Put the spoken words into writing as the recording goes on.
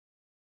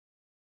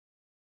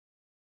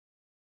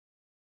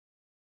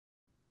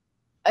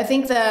I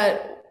think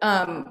that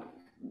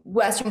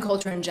Western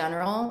culture in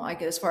general,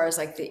 like as far as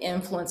like the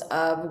influence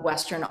of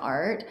Western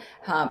art,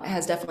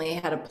 has definitely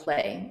had a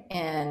play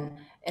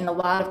in a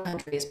lot of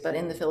countries, but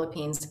in the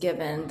Philippines,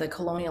 given the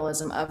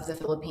colonialism of the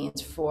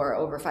Philippines for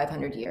over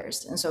 500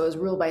 years. And so it was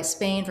ruled by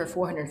Spain for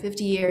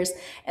 450 years,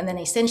 and then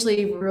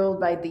essentially ruled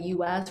by the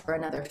US for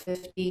another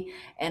 50,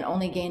 and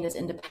only gained its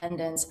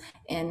independence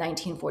in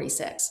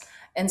 1946.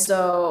 And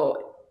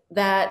so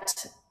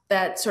that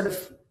sort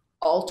of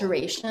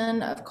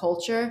alteration of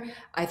culture,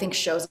 I think,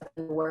 shows up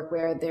in the work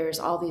where there's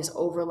all these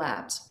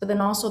overlaps. But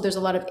then also there's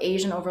a lot of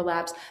Asian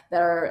overlaps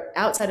that are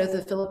outside of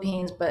the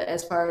Philippines, but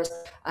as far as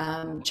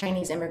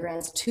Chinese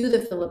immigrants to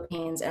the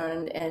Philippines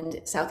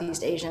and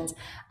Southeast Asians,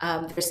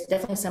 there's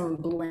definitely some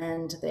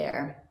blend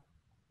there.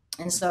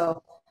 And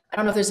so I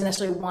don't know if there's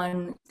necessarily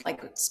one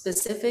like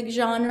specific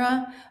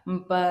genre,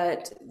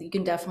 but you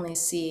can definitely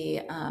see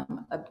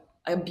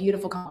a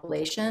beautiful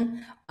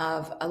compilation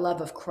of a love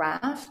of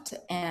craft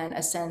and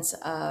a sense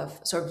of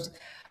sort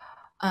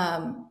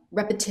of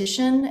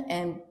repetition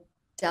and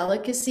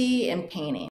delicacy in painting.